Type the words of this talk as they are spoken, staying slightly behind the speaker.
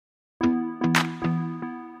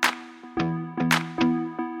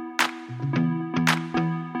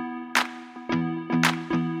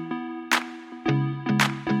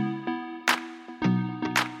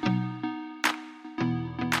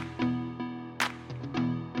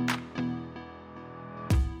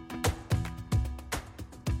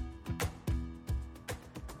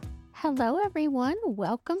Hello, everyone.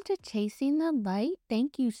 Welcome to Chasing the Light.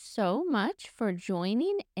 Thank you so much for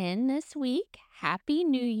joining in this week. Happy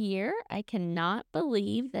New Year. I cannot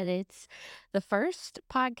believe that it's the first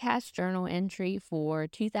podcast journal entry for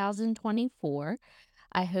 2024.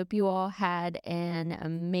 I hope you all had an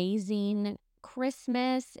amazing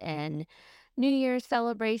Christmas and New Year's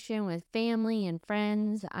celebration with family and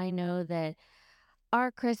friends. I know that our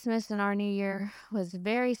Christmas and our New Year was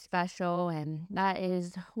very special, and that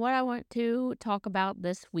is what I want to talk about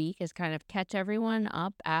this week is kind of catch everyone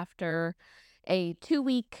up after a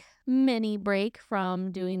 2-week mini break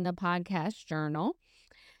from doing the podcast journal.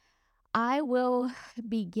 I will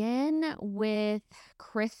begin with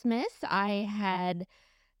Christmas. I had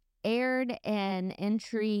aired an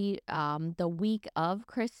entry the week of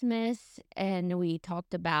Christmas, and we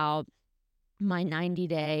talked about my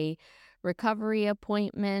 90-day recovery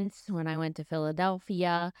appointments when I went to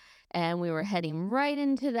Philadelphia. And we were heading right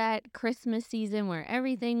into that Christmas season where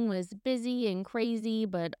everything was busy and crazy,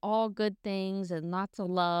 but all good things and lots of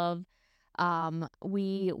love.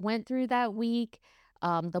 We went through that week.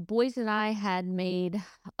 The boys and I had made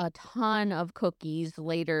a ton of cookies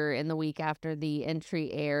later in the week after the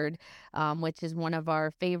entry aired, which is one of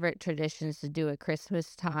our favorite traditions to do at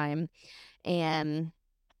Christmas time. And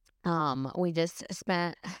we just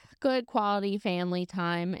spent good quality family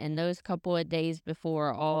time in those couple of days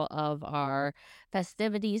before all of our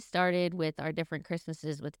festivities started with our different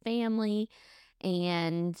Christmases with family.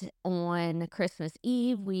 And on Christmas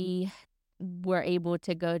Eve, we were able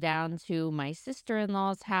to go down to my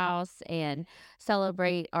sister-in-law's house and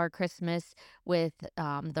celebrate our Christmas with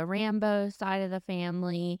the Rambo side of the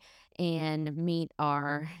family and meet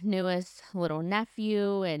our newest little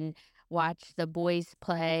nephew and watch our boys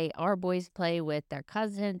play with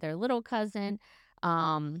their little cousin.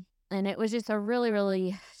 And it was just a really,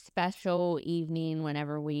 really special evening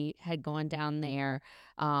whenever we had gone down there.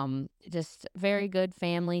 Just very good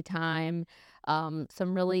family time.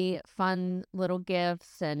 Some really fun little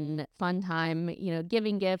gifts and fun time,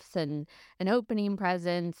 giving gifts and opening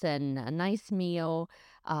presents and a nice meal.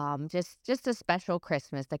 Just a special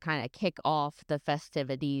Christmas to kind of kick off the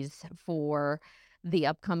festivities for the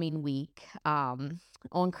upcoming week. On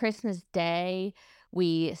Christmas Day,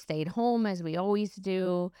 we stayed home as we always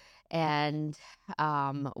do, and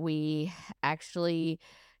we actually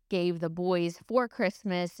gave the boys for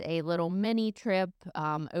Christmas a little mini trip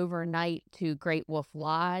overnight to Great Wolf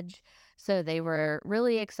Lodge. So they were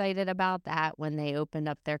really excited about that when they opened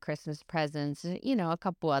up their Christmas presents. A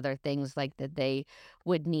couple other things like that they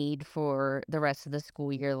would need for the rest of the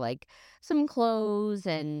school year, like some clothes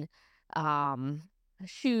and um,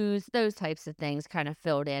 shoes, those types of things kind of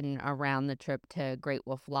filled in around the trip to Great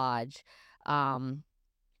Wolf Lodge. Um,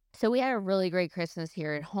 so we had a really great Christmas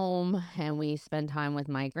here at home, and we spent time with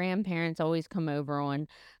my grandparents, always come over on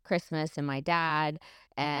Christmas, and my dad.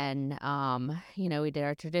 And we did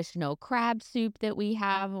our traditional crab soup that we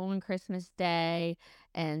have on Christmas Day,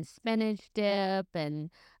 and spinach dip and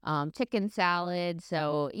chicken salad.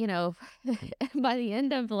 So, by the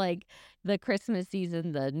end of like the Christmas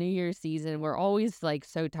season, the New Year's season, we're always like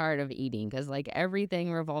so tired of eating because like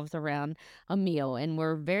everything revolves around a meal, and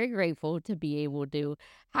we're very grateful to be able to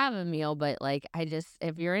have a meal. But like,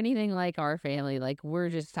 if you're anything like our family, like we're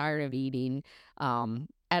just tired of eating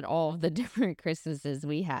at all of the different Christmases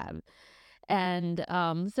we have. And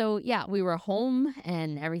so, yeah, we were home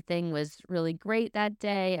and everything was really great that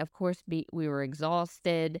day. Of course, we were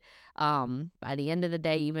exhausted. By the end of the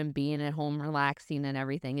day, even being at home, relaxing and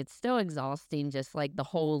everything, it's still exhausting, just like the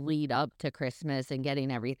whole lead up to Christmas and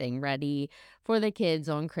getting everything ready for the kids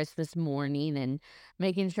on Christmas morning and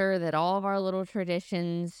making sure that all of our little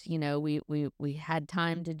traditions, we had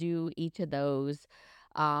time to do each of those.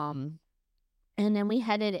 Um, and then we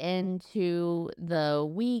headed into the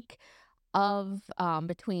week of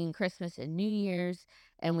between Christmas and New Year's,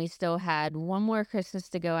 and we still had one more Christmas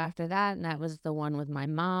to go after that, and that was the one with my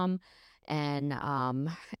mom and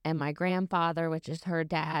and my grandfather, which is her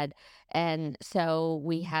dad. And so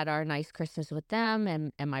we had our nice Christmas with them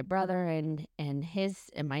and my brother and his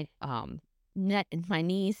and my and my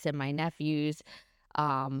niece and my nephews.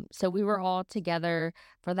 So we were all together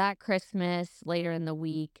for that Christmas later in the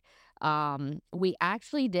week. We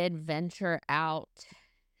actually did venture out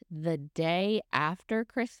the day after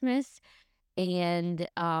Christmas. And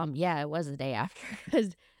yeah, it was the day after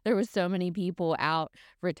because there was so many people out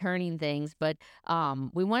returning things. But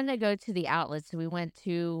we wanted to go to the outlets. So we went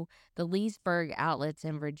to the Leesburg outlets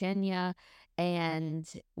in Virginia, and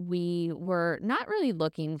we were not really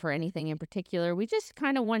looking for anything in particular. We just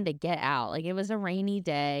kind of wanted to get out. Like, it was a rainy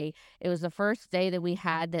day. It was the first day that we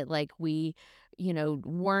had that, like, we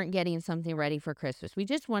weren't getting something ready for Christmas. We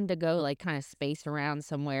just wanted to go like kind of space around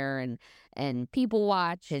somewhere and people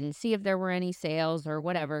watch and see if there were any sales or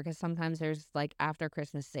whatever, because sometimes there's like after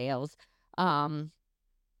Christmas sales. Um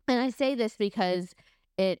and I say this because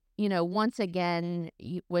once again,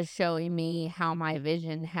 was showing me how my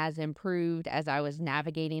vision has improved as I was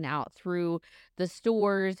navigating out through the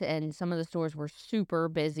stores, and some of the stores were super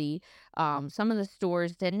busy. Some of the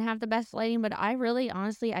stores didn't have the best lighting, but I really,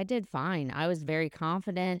 honestly, I did fine. I was very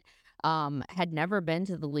confident. Had never been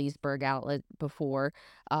to the Leesburg outlet before.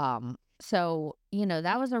 So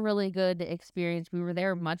that was a really good experience. We were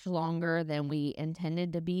there much longer than we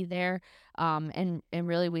intended to be there. And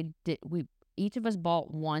really we each of us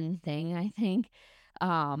bought one thing, I think.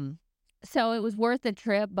 Um, so it was worth the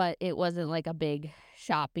trip, but it wasn't like a big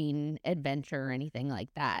shopping adventure or anything like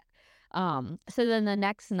that. So then the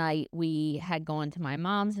next night we had gone to my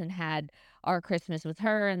mom's and had our Christmas with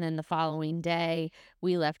her, and then the following day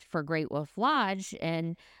we left for Great Wolf Lodge.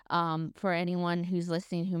 And for anyone who's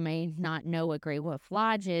listening who may not know what Great Wolf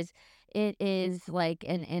Lodge is, it is like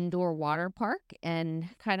an indoor water park and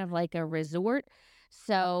kind of like a resort.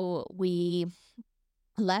 So we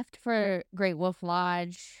left for Great Wolf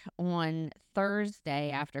Lodge on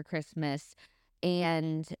Thursday after Christmas,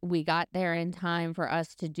 and we got there in time for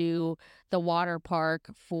us to do the water park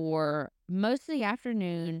for most of the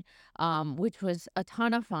afternoon, which was a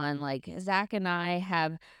ton of fun. Like, Zach and I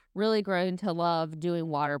have really grown to love doing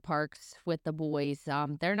water parks with the boys.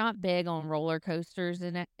 They're not big on roller coasters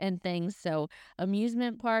and things, so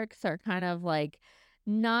amusement parks are kind of like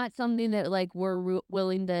not something that like we're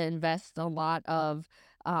willing to invest um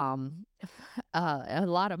a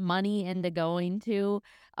lot of money into going to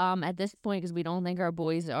at this point, because we don't think our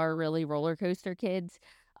boys are really roller coaster kids.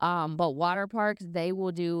 But water parks, they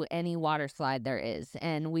will do any water slide there is,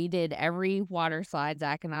 and we did every water slide,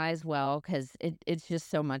 Zach and I as well, because it's just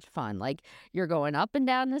so much fun. Like, you're going up and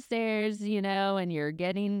down the stairs, and you're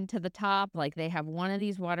getting to the top. Like, they have one of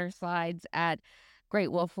these water slides at Great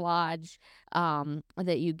Wolf Lodge,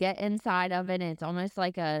 that you get inside of it, and it's almost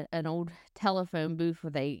like an old telephone booth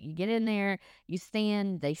where you get in there, you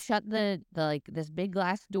stand, they shut the like this big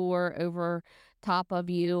glass door over top of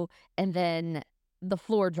you, and then the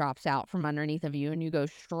floor drops out from underneath of you, and you go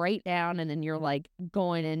straight down, and then you're like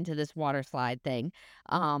going into this water slide thing.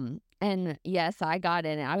 And yes, I got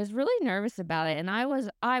in it. I was really nervous about it, and I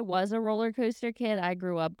was a roller coaster kid. I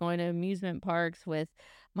grew up going to amusement parks with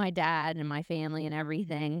my dad and my family and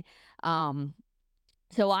everything. Um,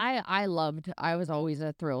 so I was always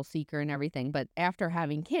a thrill seeker and everything, but after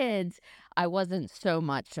having kids, I wasn't so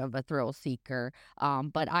much of a thrill seeker.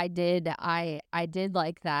 But I did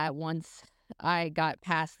like that once I got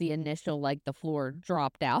past the initial, like, the floor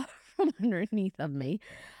dropped out from underneath of me.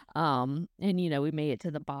 And we made it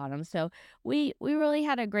to the bottom. So we really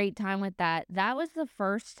had a great time with that. That was the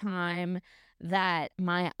first time that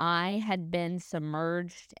my eye had been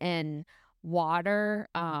submerged in water,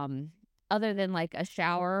 other than like a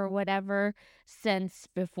shower or whatever, since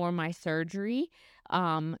before my surgery.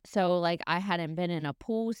 So like I hadn't been in a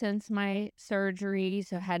pool since my surgery,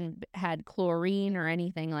 so hadn't had chlorine or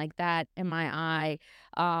anything like that in my eye,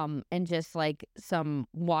 and just like some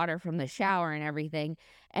water from the shower and everything.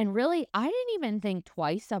 And really, I didn't even think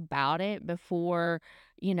twice about it before,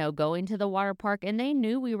 going to the water park. And they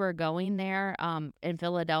knew we were going there, in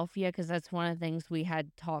Philadelphia, because that's one of the things we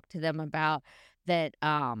had talked to them about, that,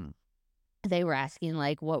 they were asking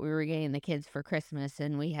like what we were getting the kids for Christmas,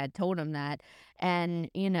 and we had told them that. And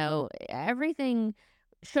everything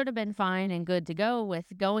should have been fine and good to go with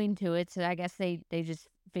going to it. So I guess they just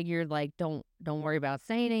figured like don't worry about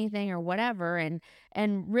saying anything or whatever. And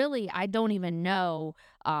really, I don't even know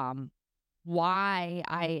um why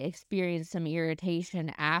I experienced some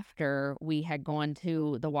irritation after we had gone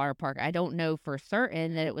to the water park. I don't know for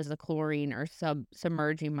certain that it was the chlorine or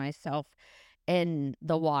submerging myself in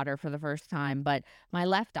the water for the first time, but my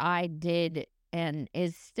left eye did and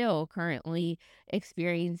is still currently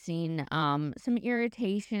experiencing some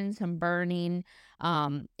irritation, some burning.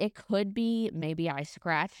 It could be maybe I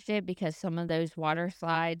scratched it, because some of those water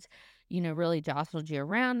slides, really jostled you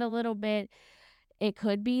around a little bit. It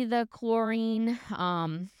could be the chlorine,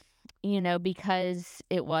 because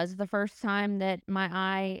it was the first time that my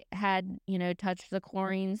eye had, touched the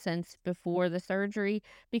chlorine since before the surgery,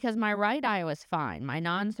 because my right eye was fine. My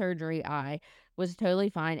non-surgery eye was totally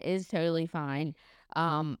fine, is totally fine.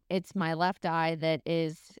 It's my left eye that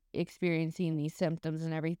is experiencing these symptoms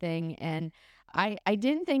and everything. And I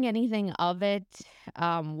didn't think anything of it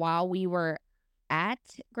while we were at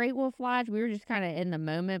Great Wolf Lodge. We were just kind of in the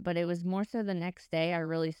moment, but it was more so the next day I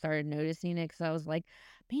really started noticing it because I was like,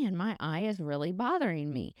 man, my eye is really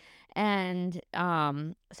bothering me. And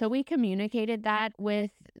so we communicated that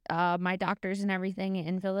with my doctors and everything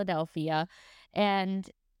in Philadelphia. And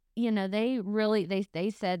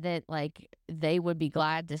they said that like they would be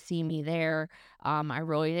glad to see me there. I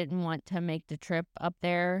really didn't want to make the trip up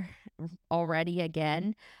there already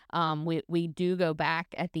again. We do go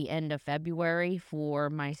back at the end of February for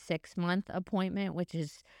my 6-month appointment, which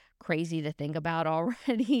is crazy to think about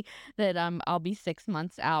already that I'll be 6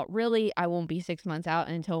 months out. Really, I won't be 6 months out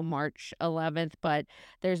until March 11th, but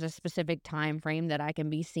there's a specific time frame that I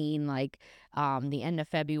can be seen, like the end of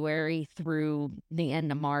February through the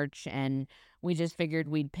end of March. And we just figured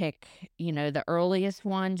we'd pick, the earliest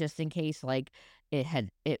one just in case like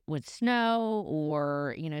it would snow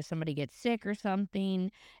or, somebody gets sick or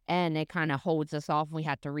something, and it kind of holds us off. We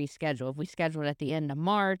had to reschedule. If we scheduled at the end of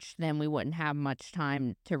March, then we wouldn't have much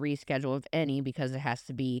time to reschedule, if any, because it has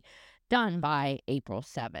to be done by April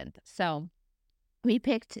 7th. So we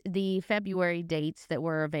picked the February dates that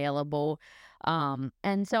were available.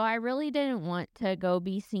 And so I really didn't want to go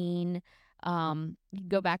be seen,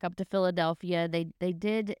 go back up to Philadelphia. They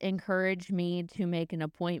did encourage me to make an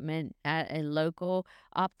appointment at a local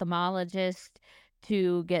ophthalmologist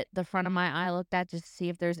to get the front of my eye looked at, just to see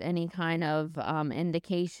if there's any kind of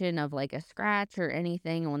indication of like a scratch or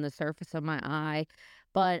anything on the surface of my eye.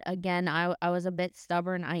 But again, I was a bit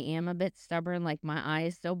stubborn. I am a bit stubborn. Like my eye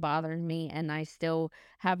is still bothering me, and I still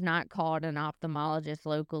have not called an ophthalmologist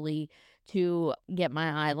locally to get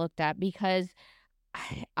my eye looked at because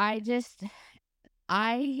I just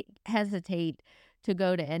I hesitate to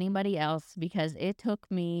go to anybody else because it took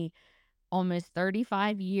me almost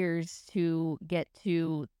 35 years to get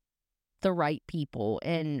to the right people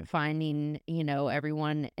and finding,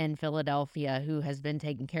 everyone in Philadelphia who has been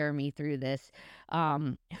taking care of me through this,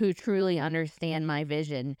 who truly understand my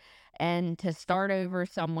vision. And to start over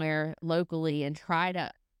somewhere locally and try to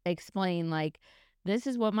explain, like, this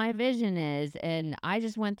is what my vision is. And I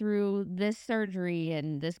just went through this surgery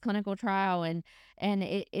and this clinical trial.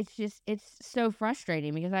 It's so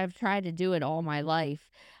frustrating because I've tried to do it all my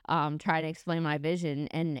life, try to explain my vision.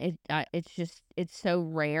 And it's so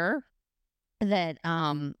rare that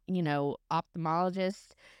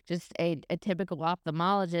ophthalmologist, just a typical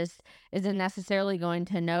ophthalmologist, isn't necessarily going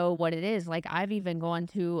to know what it is. Like I've even gone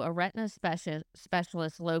to a retina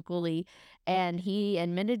specialist locally, and he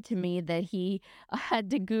admitted to me that he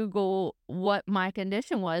had to Google what my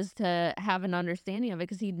condition was to have an understanding of it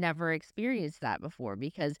because he'd never experienced that before,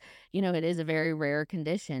 because it is a very rare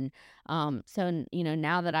condition.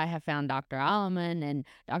 Now that I have found Dr. Alleman and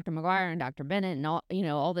Dr. McGuire and Dr. Bennett and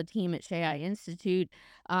all the team at Shea Eye Institute,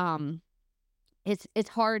 um, it's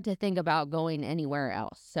hard to think about going anywhere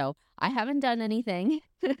else. So I haven't done anything.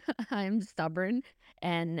 I'm stubborn,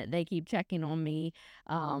 and they keep checking on me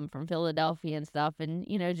from Philadelphia and stuff, and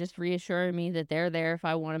just reassuring me that they're there if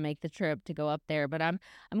I want to make the trip to go up there. But I'm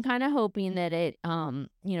kind of hoping that it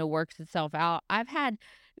works itself out. I've had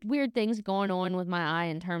weird things going on with my eye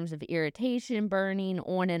in terms of irritation, burning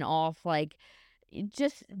on and off, like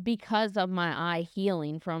just because of my eye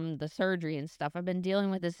healing from the surgery and stuff. I've been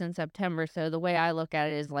dealing with this since September, so the way I look at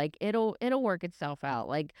it is like it'll work itself out.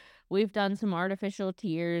 Like we've done some artificial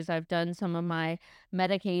tears, I've done some of my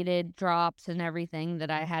medicated drops and everything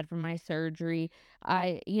that I had from my surgery.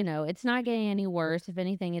 It's not getting any worse. If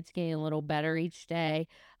anything, it's getting a little better each day.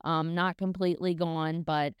 Not completely gone,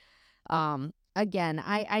 but again,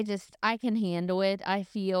 I can handle it. I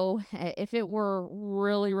feel if it were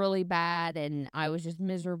really, really bad and I was just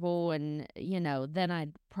miserable and, then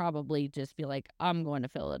I'd probably just be like, I'm going to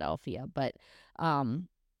Philadelphia. But um,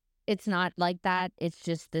 it's not like that. It's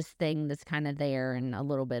just this thing that's kind of there and a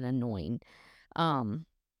little bit annoying. Um,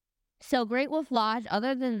 so Great Wolf Lodge,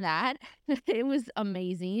 other than that, it was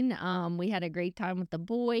amazing. We had a great time with the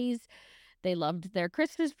boys. They loved their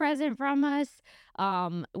Christmas present from us.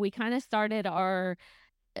 We kind of started our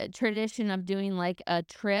tradition of doing like a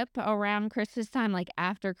trip around Christmas time, like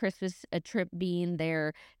after Christmas, a trip being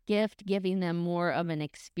their gift, giving them more of an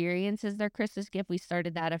experience as their Christmas gift. We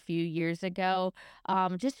started that a few years ago,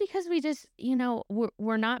 just because we just,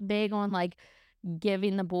 we're not big on like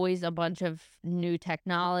giving the boys a bunch of new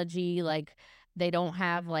technology. Like they don't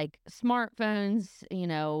have like smartphones,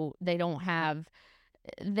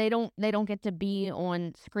 they don't get to be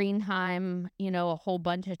on screen time, a whole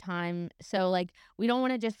bunch of time. So like we don't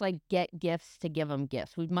want to just like get gifts to give them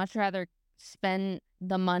gifts. We'd much rather spend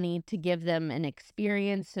the money to give them an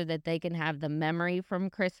experience so that they can have the memory from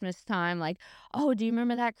Christmas time. Like, oh, do you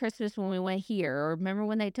remember that Christmas when we went here? Or remember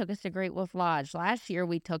when they took us to Great Wolf Lodge? Last year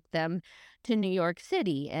we took them to New York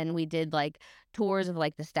City and we did like tours of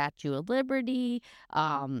like the Statue of Liberty,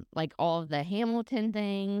 like all of the Hamilton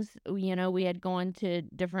things. We had gone to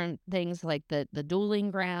different things like the dueling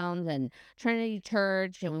grounds and Trinity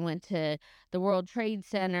Church, and we went to the World Trade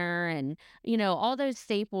Center and all those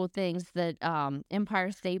staple things that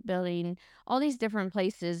Empire State Building, all these different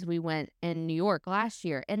places we went in New York last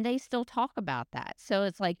year, and they still talk about that. So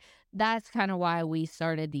it's like that's kind of why we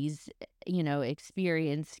started these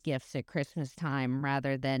experience gifts at Christmas time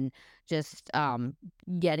rather than just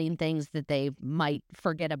getting things that they might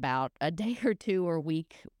forget about a day or two or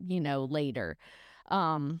week later.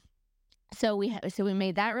 um so we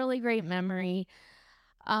made that really great memory.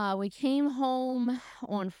 We came home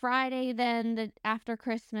on Friday then after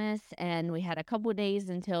Christmas, and we had a couple days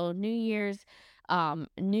until New Year's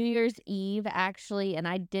Eve actually, and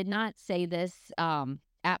I did not say this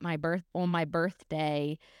at my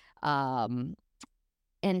birthday um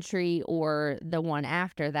entry or the one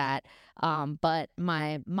after that. But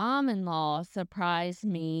my mom-in-law surprised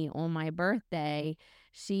me on my birthday.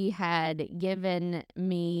 She had given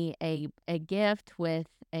me a gift with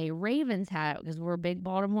a Ravens hat because we're big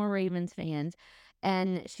Baltimore Ravens fans.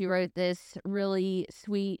 And she wrote this really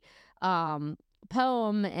sweet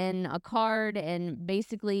poem and a card. And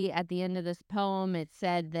basically, at the end of this poem, it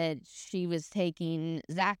said that she was taking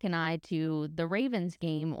Zach and I to the Ravens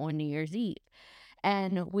game on New Year's Eve.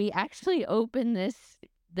 And we actually opened this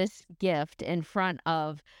gift in front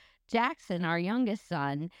of Jackson, our youngest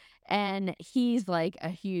son, and he's like a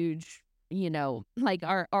huge, like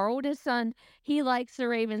our oldest son, he likes the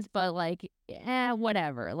Ravens, but like,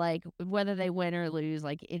 whatever. Like whether they win or lose,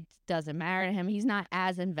 like it doesn't matter to him. He's not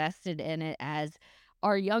as invested in it as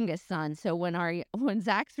our youngest son. So when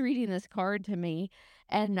Zach's reading this card to me,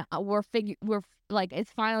 and we're like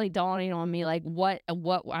it's finally dawning on me like what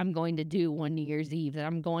I'm going to do on New Year's Eve, that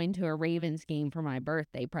I'm going to a Ravens game for my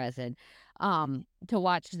birthday present to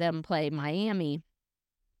watch them play Miami.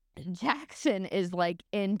 Jackson is like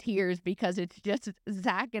in tears because it's just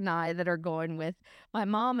Zach and I that are going with my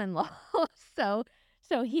mom-in-law. so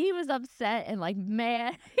so he was upset and like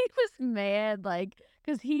mad. He was mad like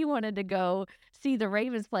because he wanted to go see the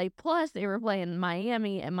Ravens play. Plus they were playing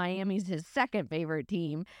Miami, and Miami's his second favorite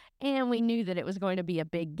team. And we knew that it was going to be a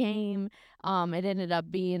big game. It ended up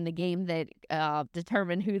being the game that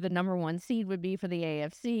determined who the number one seed would be for the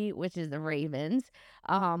AFC, which is the Ravens.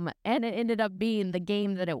 And it ended up being the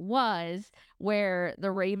game that it was, where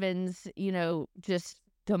the Ravens, just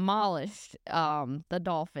demolished the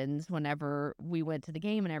Dolphins whenever we went to the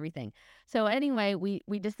game and everything. So anyway,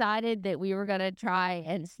 we decided that we were going to try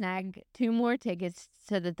and snag two more tickets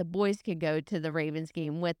so that the boys could go to the Ravens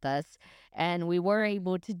game with us, and we were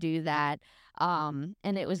able to do that. And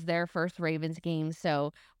it was their first Ravens game.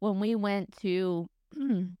 So when we went to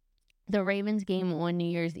the Ravens game on New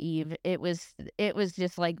Year's Eve, it was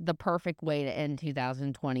just like the perfect way to end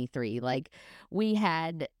 2023. Like we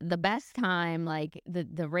had the best time. Like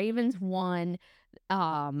the Ravens won.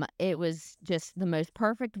 It was just the most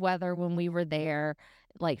perfect weather when we were there,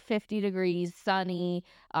 like 50 degrees, sunny.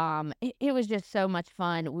 It was just so much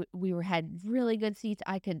fun. We had really good seats.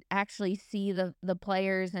 I could actually see the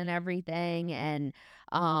players and everything, and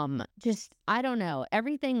just I don't know,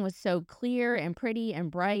 everything was so clear and pretty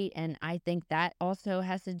and bright, and I think that also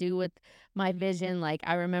has to do with my vision. Like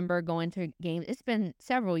I remember going to games. It's been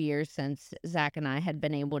several years since Zach and I had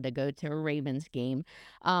been able to go to a Ravens game,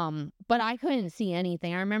 but I couldn't see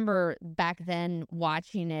anything. I remember back then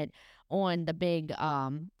watching it on the big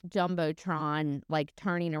jumbotron, like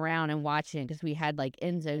turning around and watching, because we had like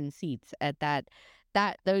end zone seats at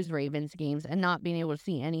those Ravens games, and not being able to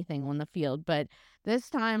see anything on the field. But this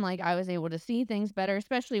time, like I was able to see things better,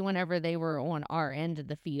 especially whenever they were on our end of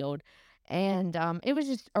the field. And it was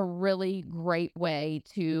just a really great way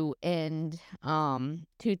to end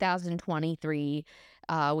 2023.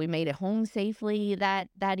 We made it home safely that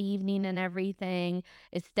evening and everything.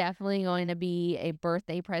 It's definitely going to be a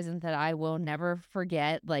birthday present that I will never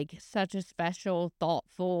forget. Like such a special,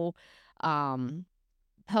 thoughtful um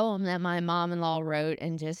poem that my mom-in-law wrote,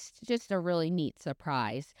 and just a really neat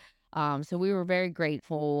surprise. So we were very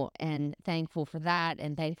grateful and thankful for that,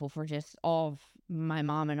 and thankful for just all of my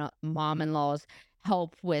mom-in-law's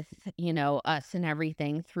help with, us and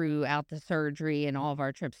everything throughout the surgery and all of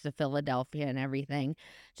our trips to Philadelphia and everything.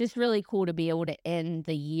 Just really cool to be able to end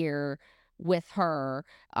the year with her,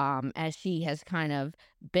 as she has kind of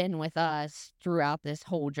been with us throughout this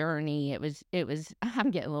whole journey. It was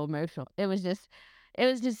I'm getting a little emotional.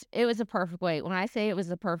 it was a perfect way. When I say it was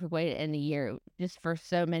the perfect way to end the year, just for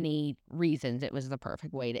so many reasons, it was the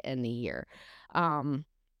perfect way to end the year. Um,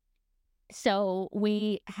 so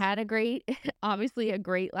we had a great, obviously a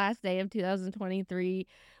great last day of 2023.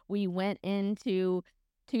 We went into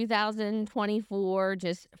 2024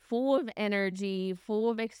 just full of energy, full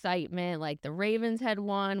of excitement. Like the Ravens had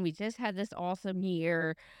won. We just had this awesome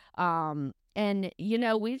year. And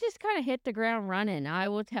we just kind of hit the ground running. I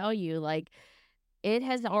will tell you, like, it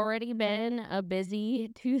has already been a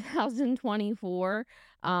busy 2024.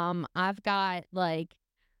 I've got like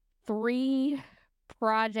 3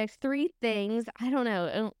 projects, 3 things. I don't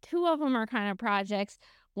know, 2 of them are kind of projects.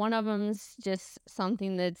 One of them's just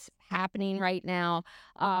something that's happening right now,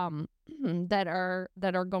 that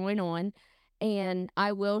are going on, and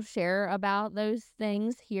I will share about those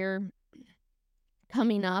things here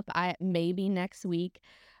coming up. I maybe next week,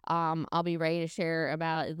 I'll be ready to share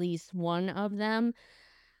about at least one of them,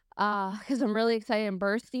 because I'm really excited and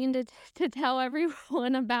bursting to tell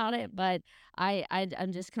everyone about it, but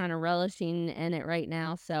I'm just kinda relishing in it right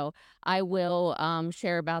now, so I will,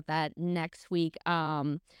 share about that next week,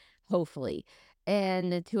 hopefully.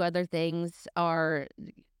 And the 2 other things are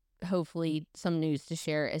hopefully some news to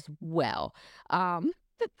share as well. Um,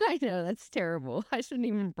 I know that's terrible. I shouldn't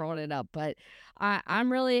even brought it up, but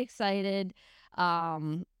I'm really excited.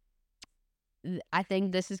 Um I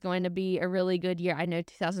think this is going to be a really good year. I know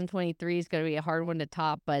 2023 is going to be a hard one to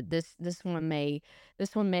top, but this one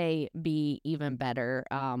may be even better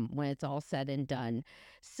when it's all said and done.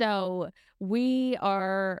 So we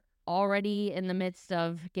are already in the midst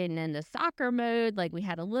of getting into soccer mode. Like we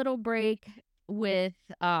had a little break with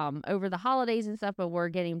over the holidays and stuff, but we're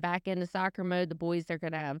getting back into soccer mode. The boys are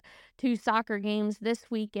going to have 2 soccer games this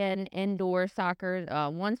weekend, indoor soccer.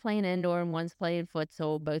 One's playing indoor and one's playing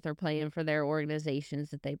futsal. Both are playing for their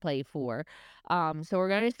organizations that they play for. So we're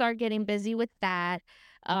going to start getting busy with that.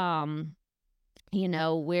 Um,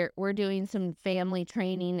 we're doing some family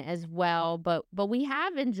training as well, but we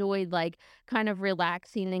have enjoyed like kind of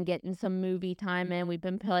relaxing and getting some movie time in. We've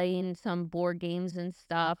been playing some board games and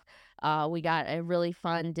stuff. We got a really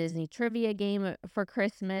fun Disney trivia game for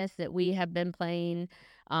Christmas that we have been playing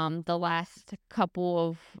the last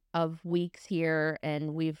couple of weeks here,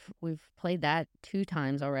 and we've played that 2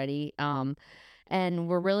 times already. And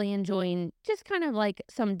we're really enjoying just kind of like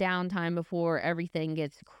some downtime before everything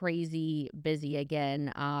gets crazy busy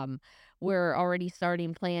again. We're already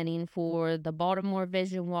starting planning for the Baltimore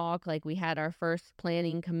Vision Walk. Like we had our first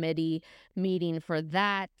planning committee meeting for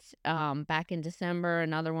that back in December.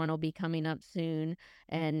 Another one will be coming up soon,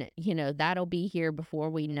 and that'll be here before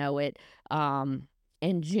we know it.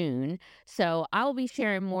 In June. So I'll be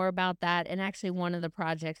sharing more about that. And actually, one of the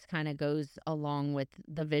projects kind of goes along with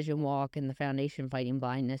the Vision Walk and the Foundation Fighting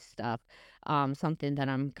Blindness stuff. Something that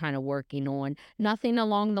I'm kind of working on. Nothing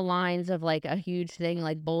along the lines of like a huge thing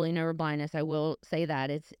like bullying over blindness. I will say that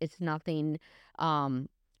it's nothing um,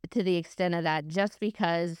 to the extent of that. Just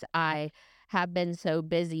because I have been so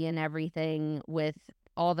busy and everything with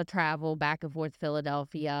all the travel back and forth to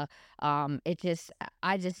Philadelphia,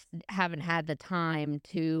 I just haven't had the time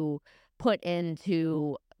to put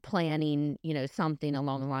into planning, something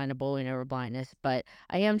along the line of bullying over blindness. But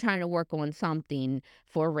I am trying to work on something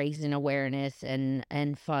for raising awareness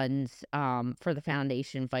and funds for the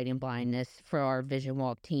foundation fighting blindness for our Vision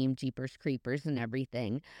Walk team, Jeepers Creepers, and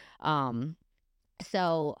everything. Um,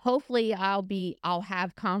 so hopefully I'll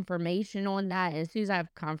have confirmation on that. And as soon as I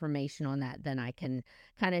have confirmation on that, then I can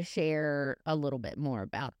kind of share a little bit more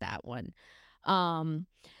about that one. Um,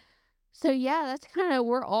 so yeah, that's kind of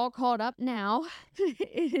we're all caught up now.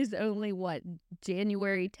 It is only what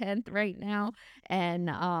January 10th right now, and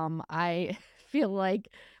I feel like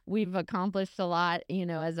we've accomplished a lot,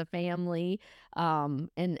 as a family. And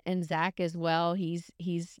Zach as well. He's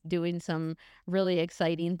doing some really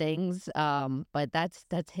exciting things. But that's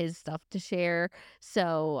his stuff to share.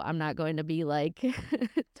 So I'm not going to be like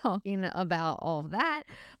talking about all of that.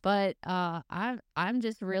 But I'm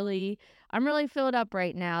really filled up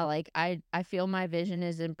right now. Like I feel my vision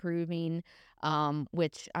is improving,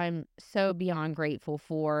 which I'm so beyond grateful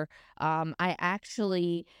for. I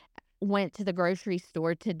actually went to the grocery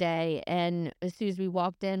store today, and as soon as we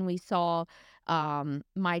walked in, we saw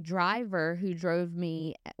my driver who drove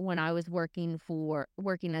me when I was working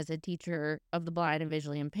as a teacher of the blind and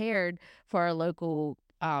visually impaired for our local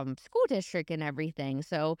school district and everything.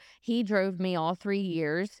 So he drove me all 3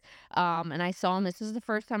 years. And I saw him. This was the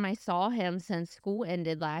first time I saw him since school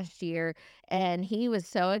ended last year, and he was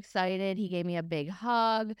so excited. He gave me a big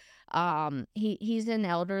hug. He's an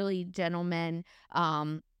elderly gentleman.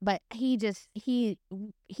 but he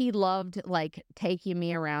loved, like, taking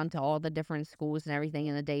me around to all the different schools and everything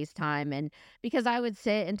in the day's time, and because I would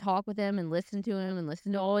sit and talk with him and listen to him and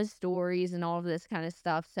listen to all his stories and all of this kinda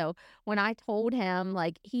stuff, so when I told him,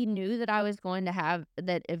 like, he knew that I was going to have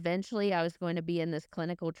that eventually I was going to be in this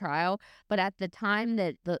clinical trial, but at the time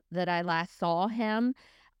that I last saw him,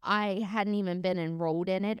 I hadn't even been enrolled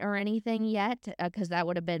in it or anything yet, because that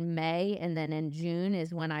would have been May, and then in June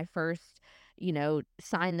is when I first,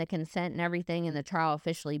 signed the consent and everything, and the trial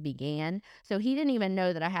officially began. So he didn't even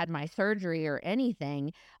know that I had my surgery or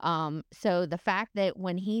anything. So the fact that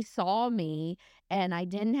when he saw me and I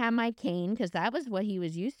didn't have my cane, because that was what he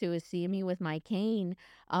was used to, is seeing me with my cane.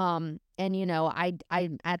 And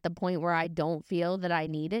I'm at the point where I don't feel that I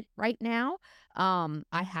need it right now.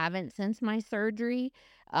 I haven't since my surgery.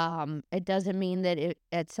 It doesn't mean that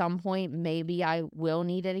at some point maybe I will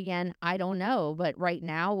need it again. I don't know. But right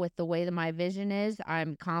now, with the way that my vision is,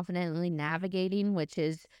 I'm confidently navigating, which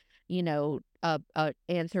is, a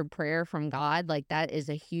answered prayer from God. Like, that is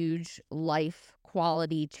a huge life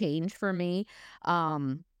quality change for me.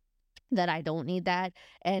 Um, that I don't need that.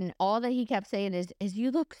 And all that he kept saying is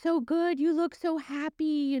you look so good, you look so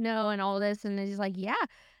happy, and all this. And he's like, yeah,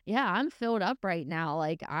 yeah, I'm filled up right now.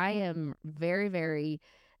 Like, I am very, very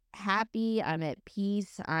happy. I'm at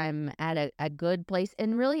peace. I'm at a good place.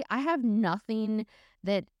 And really, I have nothing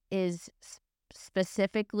that is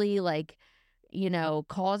specifically like,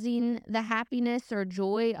 causing the happiness or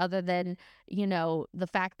joy other than, the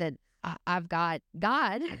fact that I've got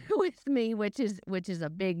God with me, which is a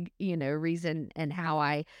big, reason and how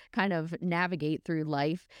I kind of navigate through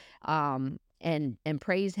life, and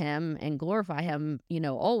praise him and glorify him,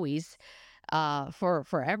 always,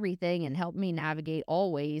 for everything, and help me navigate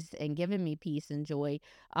always and giving me peace and joy.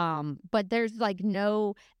 But there's like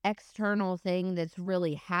no external thing that's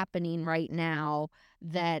really happening right now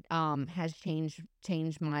that has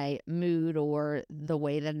changed my mood or the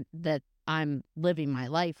way that I'm living my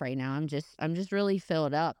life right now. I'm just really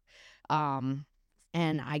filled up. Um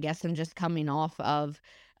and I guess I'm just coming off of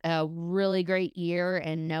a really great year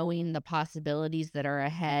and knowing the possibilities that are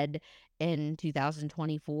ahead in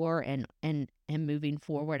 2024, and moving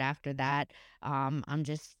forward after that. I'm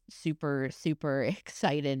just super super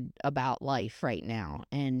excited about life right now,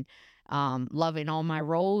 and loving all my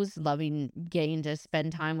roles, loving getting to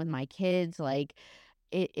spend time with my kids. Like,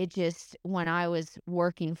 it just, when I was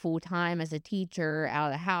working full time as a teacher out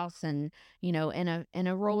of the house, and in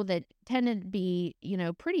a role that tended to be,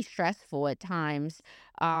 pretty stressful at times,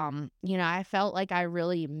 I felt like I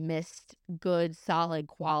really missed good solid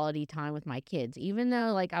quality time with my kids. Even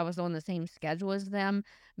though, like, I was on the same schedule as them,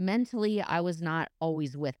 mentally I was not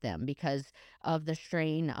always with them because of the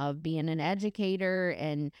strain of being an educator,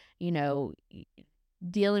 and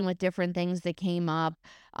dealing with different things that came up,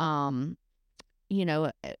 um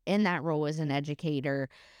in that role as an educator.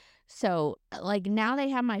 So, like, now they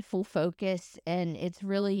have my full focus, and it's a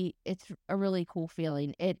really cool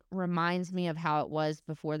feeling. It reminds me of how it was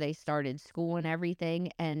before they started school and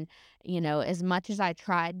everything. And, as much as I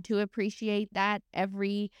tried to appreciate that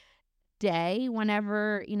every day,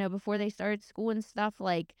 whenever, before they started school and stuff,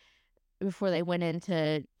 like before they went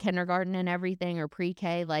into kindergarten and everything, or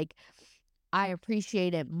pre-K, like, I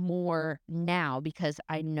appreciate it more now because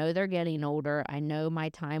I know they're getting older. I know my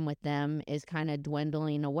time with them is kind of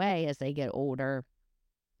dwindling away as they get older.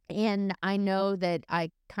 And I know that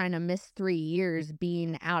I kind of missed 3 years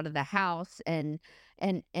being out of the house, and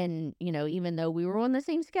even though we were on the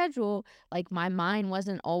same schedule, like, my mind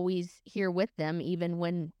wasn't always here with them even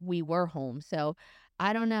when we were home. So,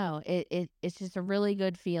 I don't know. It's just a really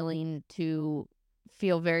good feeling to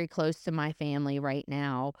feel very close to my family right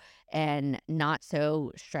now, and not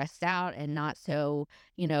so stressed out, and not so,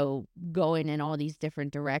 going in all these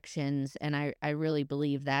different directions. And I really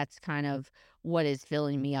believe that's kind of what is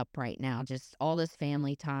filling me up right now, just all this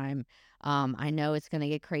family time. I know it's going to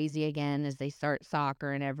get crazy again as they start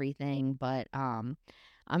soccer and everything, but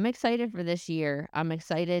I'm excited for this year. I'm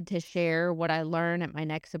excited to share what I learn at my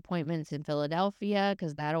next appointments in Philadelphia,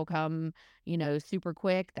 because that'll come, super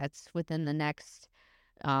quick. That's within the next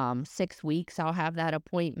 6 weeks. I'll have that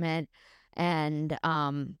appointment. And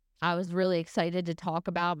I was really excited to talk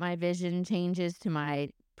about my vision changes to my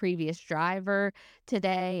previous driver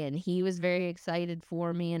today, and he was very excited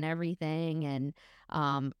for me and everything. And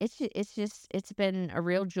it's been a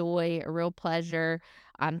real joy, a real pleasure.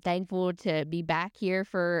 I'm thankful to be back here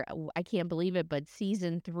for, I can't believe it, but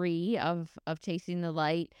season 3 of Chasing the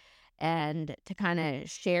Light, and to kind of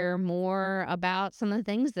share more about some of the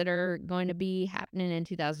things that are going to be happening in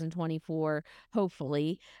 2024,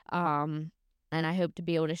 hopefully. Um, And I hope to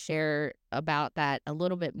be able to share about that a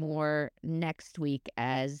little bit more next week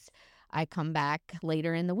as I come back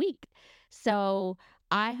later in the week. So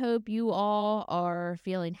I hope you all are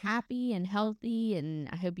feeling happy and healthy, and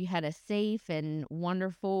I hope you had a safe and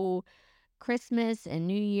wonderful Christmas and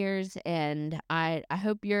New Year's, and I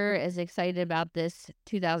hope you're as excited about this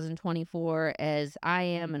 2024 as I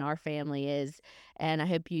am and our family is, and I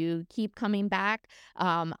hope you keep coming back.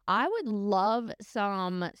 I would love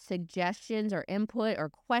some suggestions or input or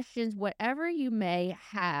questions, whatever you may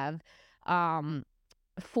have. Um,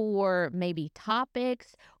 for maybe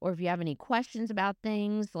topics, or if you have any questions about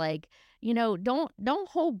things, like, don't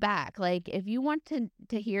hold back. Like, if you want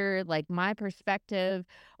to hear like my perspective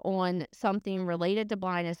on something related to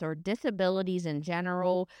blindness or disabilities in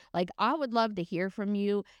general, like, I would love to hear from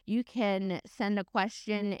you. You can send a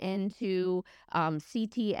question into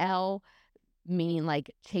CTL, meaning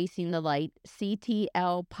like Chasing the Light,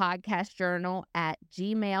 CTL Podcast Journal at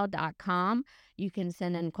gmail.com. You can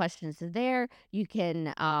send in questions to there. You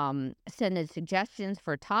can send in suggestions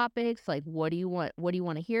for topics, like what do you want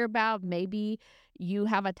to hear about? Maybe you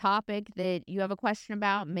have a topic that you have a question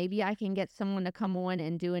about. Maybe I can get someone to come on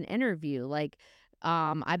and do an interview. Like,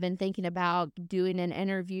 I've been thinking about doing an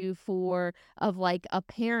interview of like a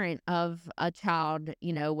parent of a child,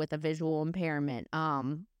 with a visual impairment.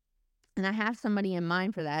 And I have somebody in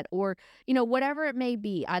mind for that, or, whatever it may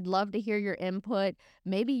be. I'd love to hear your input.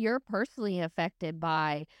 Maybe you're personally affected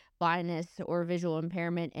by blindness or visual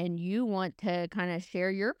impairment and you want to kind of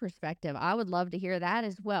share your perspective. I would love to hear that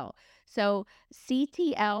as well. So,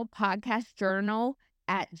 CTL Podcast Journal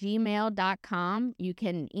at gmail.com. You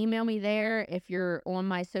can email me there. If you're on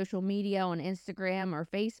my social media on Instagram or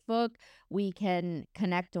Facebook, we can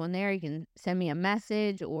connect on there. You can send me a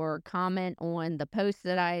message or comment on the post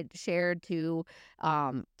that I shared to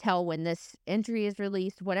tell when this entry is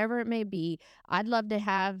released, whatever it may be. I'd love to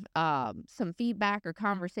have some feedback or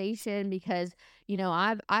conversation, because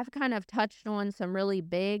I've kind of touched on some really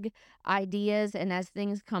big ideas, and as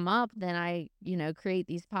things come up, then I create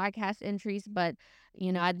these podcast entries. But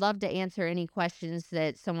I'd love to answer any questions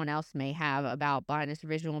that someone else may have about blindness or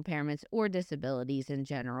visual impairments or disabilities in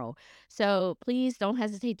general. So please don't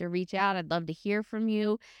hesitate to reach out. I'd love to hear from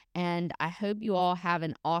you. And I hope you all have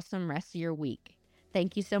an awesome rest of your week.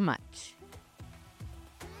 Thank you so much.